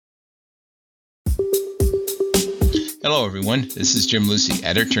Hello everyone, this is Jim Lucy,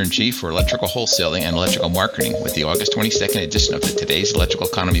 Editor-in-Chief for Electrical Wholesaling and Electrical Marketing with the August 22nd edition of the Today's Electrical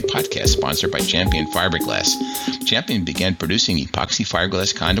Economy podcast sponsored by Champion Fiberglass. Champion began producing epoxy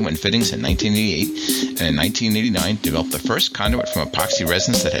fiberglass conduit and fittings in 1988 and in 1989 developed the first conduit from epoxy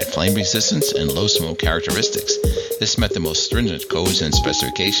resins that had flame resistance and low smoke characteristics. This met the most stringent codes and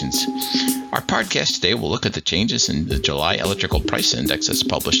specifications. Our podcast today will look at the changes in the July Electrical Price Index that's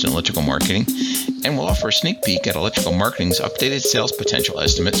published in Electrical Marketing, and we'll offer a sneak peek at Electrical Marketing's updated sales potential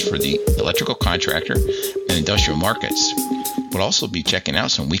estimates for the electrical contractor and industrial markets. We'll also be checking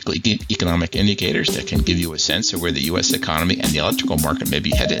out some weekly economic indicators that can give you a sense of where the U.S. economy and the electrical market may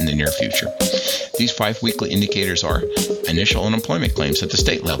be headed in the near future. These 5 weekly indicators are initial unemployment claims at the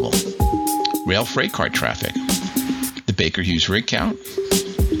state level, rail freight car traffic, the Baker Hughes rig count,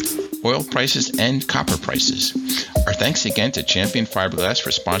 oil prices, and copper prices. Our thanks again to Champion Fiberglass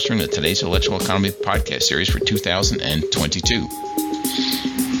for sponsoring the Today's Electrical Economy podcast series for 2022.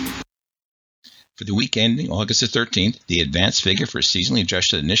 For the week ending August the 13th, the advanced figure for seasonally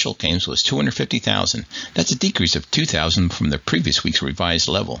adjusted initial claims was 250,000. That's a decrease of 2,000 from the previous week's revised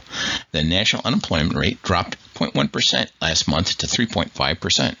level. The national unemployment rate dropped 0.1% last month to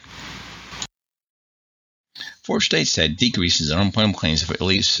 3.5%. 4 states had decreases in unemployment claims of at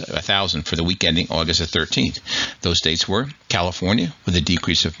least 1,000 for the week ending August the 13th. Those states were California, with a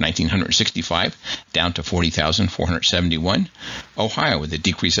decrease of 1,965, down to 40,471. Ohio, with a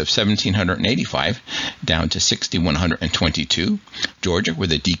decrease of 1,785, down to 6,122. Georgia,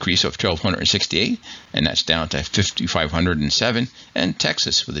 with a decrease of 1,268, and that's down to 5,507. And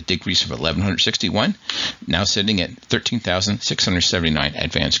Texas, with a decrease of 1,161, now sitting at 13,679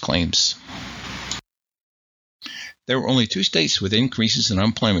 advanced claims. There were only 2 states with increases in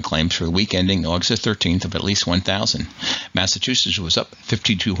unemployment claims for the week ending August 13th of at least 1,000. Massachusetts was up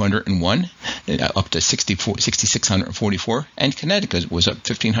 5,201, up to 6,644, and Connecticut was up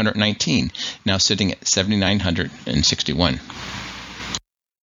 1,519, now sitting at 7,961.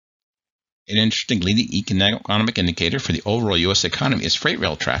 An interesting leading economic indicator for the overall U.S. economy is freight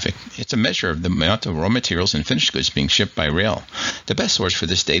rail traffic. It's a measure of the amount of raw materials and finished goods being shipped by rail. The best source for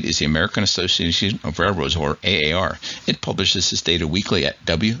this data is the American Association of Railroads, or AAR. It publishes this data weekly at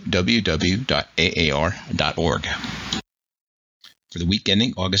www.aar.org. For the week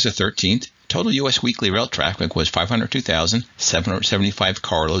ending August the 13th, total U.S. weekly rail traffic was 502,775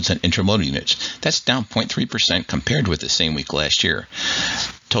 carloads and intermodal units. That's down 0.3% compared with the same week last year.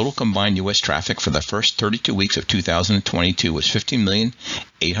 Total combined U.S. traffic for the first 32 weeks of 2022 was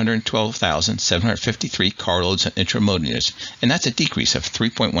 15,812,753 carloads and intermodal units, and that's a decrease of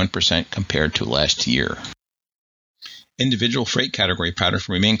 3.1% compared to last year. Individual freight category patterns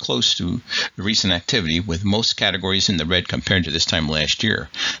remain close to the recent activity, with most categories in the red compared to this time last year.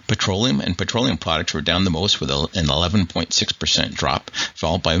 Petroleum and petroleum products were down the most with an 11.6% drop,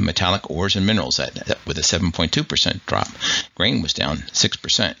 followed by metallic ores and minerals with a 7.2% drop. Grain was down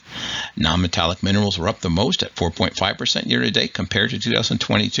 6%. Non-metallic minerals were up the most at 4.5% year-to-date compared to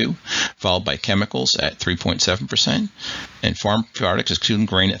 2022, followed by chemicals at 3.7%, and farm products, excluding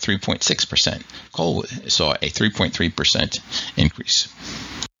grain, at 3.6%. Coal saw a 3.3% increase.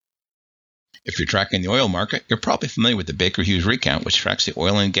 If you're tracking the oil market, you're probably familiar with the Baker Hughes rig count, which tracks the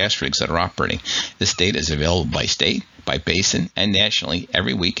oil and gas rigs that are operating. This data is available by state, by basin, and nationally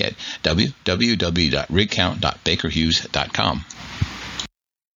every week at www.rigcount.bakerhughes.com.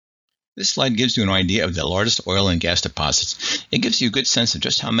 This slide gives you an idea of the largest oil and gas deposits. It gives you a good sense of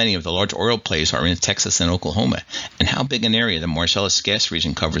just how many of the large oil plays are in Texas and Oklahoma, and how big an area the Marcellus gas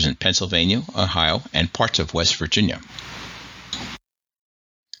region covers in Pennsylvania, Ohio, and parts of West Virginia.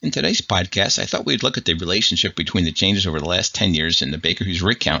 In today's podcast, I thought we'd look at the relationship between the changes over the last 10 years in the Baker Hughes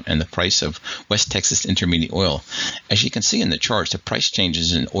rig count and the price of West Texas Intermediate oil. As you can see in the charts, the price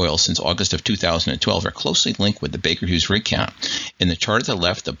changes in oil since August of 2012 are closely linked with the Baker Hughes rig count. In the chart at the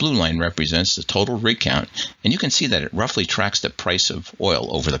left, the blue line represents the total rig count, and you can see that it roughly tracks the price of oil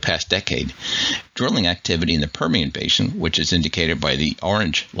over the past decade. Drilling activity in the Permian Basin, which is indicated by the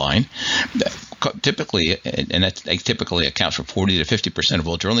orange line, typically accounts for 40 to 50% of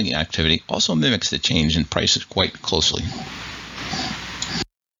all drilling activity, also mimics the change in prices quite closely.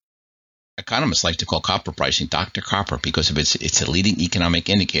 Economists like to call copper pricing Dr. Copper because of it's a leading economic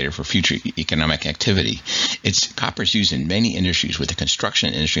indicator for future economic activity. Copper is used in many industries, with the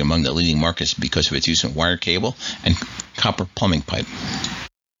construction industry among the leading markets because of its use in wire cable and copper plumbing pipe.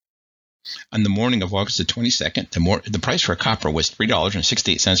 On the morning of August the 22nd, the price for copper was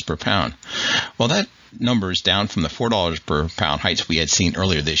 $3.68 per pound. While that number is down from the $4 per pound heights we had seen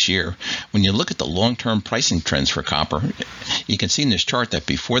earlier this year, when you look at the long-term pricing trends for copper, You can see in this chart that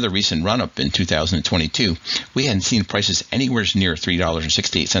before the recent run-up in 2022, we hadn't seen prices anywhere near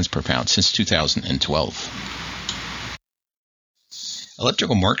 $3.68 per pound since 2012.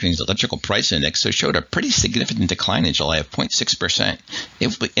 Electrical Marketing's electrical price index showed a pretty significant decline in July of 0.6%. It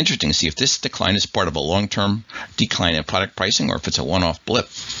will be interesting to see if this decline is part of a long-term decline in product pricing or if it's a one-off blip.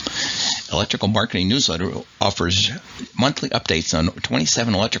 Electrical Marketing newsletter offers monthly updates on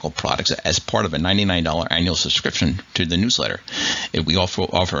 27 electrical products as part of a $99 annual subscription to the newsletter. We also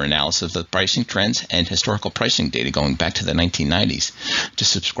offer analysis of pricing trends and historical pricing data going back to the 1990s. To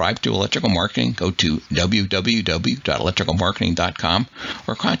subscribe to Electrical Marketing, go to www.electricalmarketing.com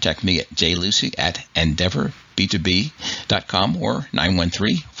or contact me at jlucy@endeavorb2b.com or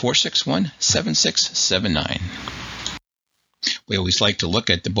 913-461-7679. We always like to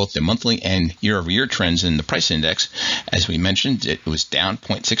look at both the monthly and year-over-year trends in the price index. As we mentioned, it was down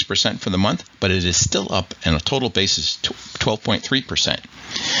 0.6% for the month, but it is still up on a total basis 12.3%.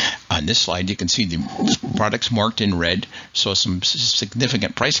 On this slide, you can see the products marked in red saw some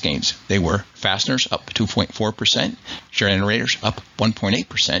significant price gains. They were fasteners up 2.4%, generators up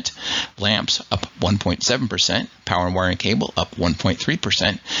 1.8%, lamps up 1.7%, power and wiring cable up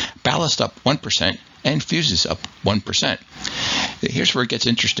 1.3%, ballast up 1%, and fuses up 1%. Here's where it gets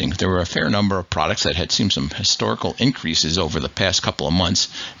interesting. There were a fair number of products that had seen some historical increases over the past couple of months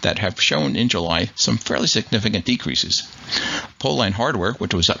that have shown in July some fairly significant decreases. Poleline hardware,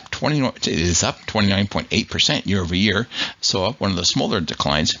 which is up 29.8% year over year, saw one of the smaller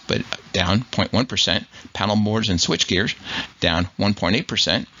declines, but down 0.1%. Panel boards and switch gears down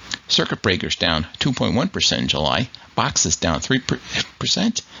 1.8%. Circuit breakers down 2.1% in July. Boxes down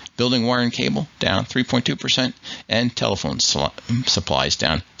 3%. Building wire and cable down 3.2%. And telephone supplies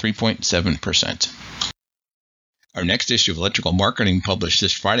down 3.7%. Our next issue of Electrical Marketing, published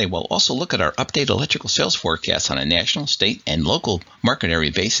this Friday, will also look at our updated electrical sales forecasts on a national, state, and local market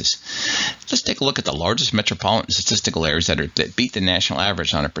area basis. Let's take a look at the largest metropolitan statistical areas that beat the national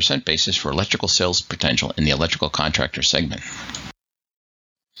average on a percent basis for electrical sales potential in the electrical contractor segment.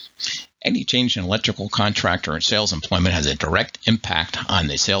 Any change in electrical contractor and sales employment has a direct impact on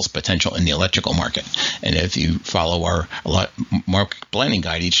the sales potential in the electrical market. And if you follow our market planning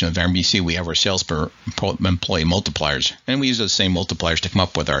guide each November, you see we have our sales per employee multipliers. And we use those same multipliers to come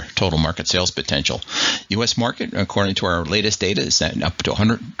up with our total market sales potential. U.S. market, according to our latest data, is up to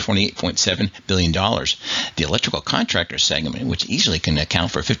 $128.7 billion. The electrical contractor segment, which easily can account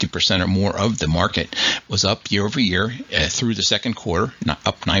for 50% or more of the market, was up year over year through the second quarter,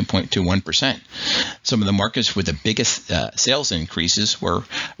 up 9.21%. Some of the markets with the biggest sales increases were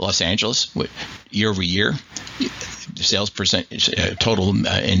Los Angeles, year over year. The sales total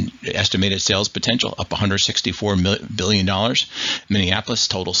in estimated sales potential up $164 billion. Minneapolis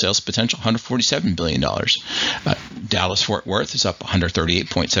total sales potential $147 billion. Dallas-Fort Worth is up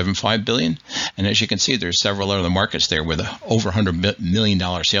 $138.75 billion. And as you can see, there's several other markets there with over $100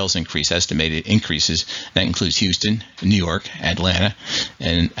 million sales estimated increases. That includes Houston, New York, Atlanta,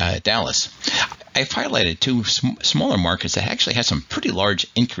 and Dallas. I've highlighted two smaller markets that actually had some pretty large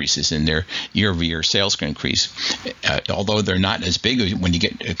increases in their year-over-year sales increase. Although they're not as big when you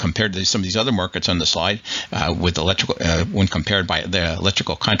get compared to some of these other markets on the slide, with electrical when compared by the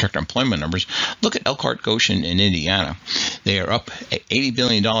electrical contractor employment numbers. Look at Elkhart Goshen in Indiana. They are up $80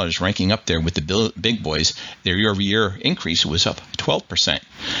 billion, ranking up there with the big boys. Their year-over-year increase was up 12%.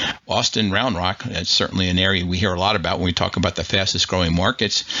 Austin Round Rock, that's certainly an area we hear a lot about when we talk about the fastest growing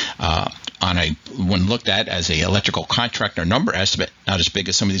markets. When looked at as a electrical contractor number estimate, not as big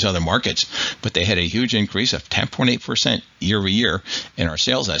as some of these other markets, but they had a huge increase of 10.8% year over year in our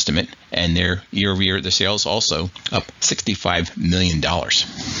sales estimate, and their year over year the sales also up $65 million.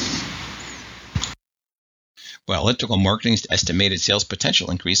 While Electrical Marketing's estimated sales potential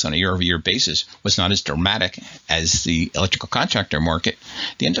increase on a year-over-year basis was not as dramatic as the electrical contractor market,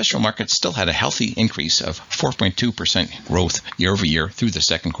 the industrial market still had a healthy increase of 4.2% growth year-over-year through the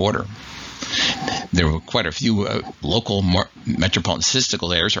second quarter. There were quite a few local metropolitan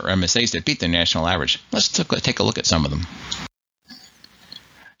statistical areas, or MSAs, that beat the national average. Let's take a look at some of them.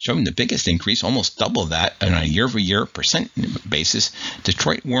 Showing the biggest increase, almost double that on a year-over-year percent basis,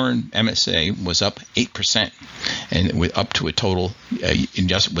 Detroit Warren MSA was up 8%, and with up to a total,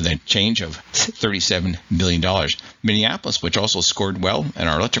 just with a change of $37 billion. Minneapolis, which also scored well, and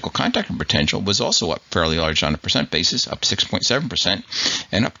our electrical contractor potential was also up fairly large on a percent basis, up 6.7%,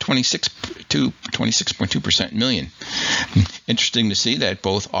 and up 26.2% million. Interesting to see that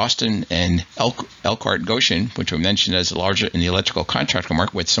both Austin and Elkhart Goshen, which we mentioned as larger in the electrical contractor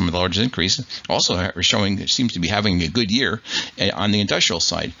market, with some of the largest increase. Also showing seems to be having a good year on the industrial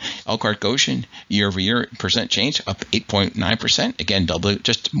side. Elkhart Goshen year-over-year percent change up 8.9%. Again,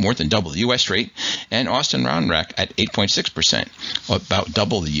 just more than double the U.S. rate. And Austin Round Rock at 8.6%, about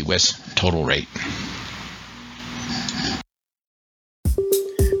double the U.S. total rate.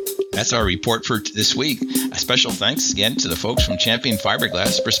 That's our report for this week. A special thanks again to the folks from Champion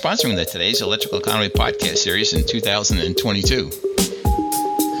Fiberglass for sponsoring the Today's Electrical Economy podcast series in 2022.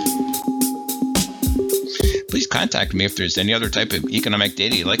 Please contact me if there's any other type of economic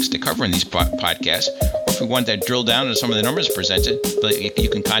data you'd like us to cover in these podcasts, or if you want to drill down into some of the numbers presented, you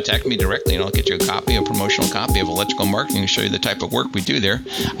can contact me directly and I'll get you a promotional copy of Electrical Marketing and show you the type of work we do there.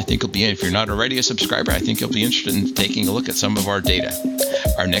 I think if you're not already a subscriber, I think you'll be interested in taking a look at some of our data.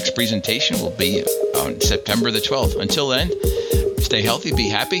 Our next presentation will be on September the 12th. Until then, stay healthy, be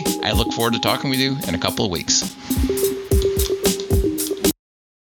happy. I look forward to talking with you in a couple of weeks.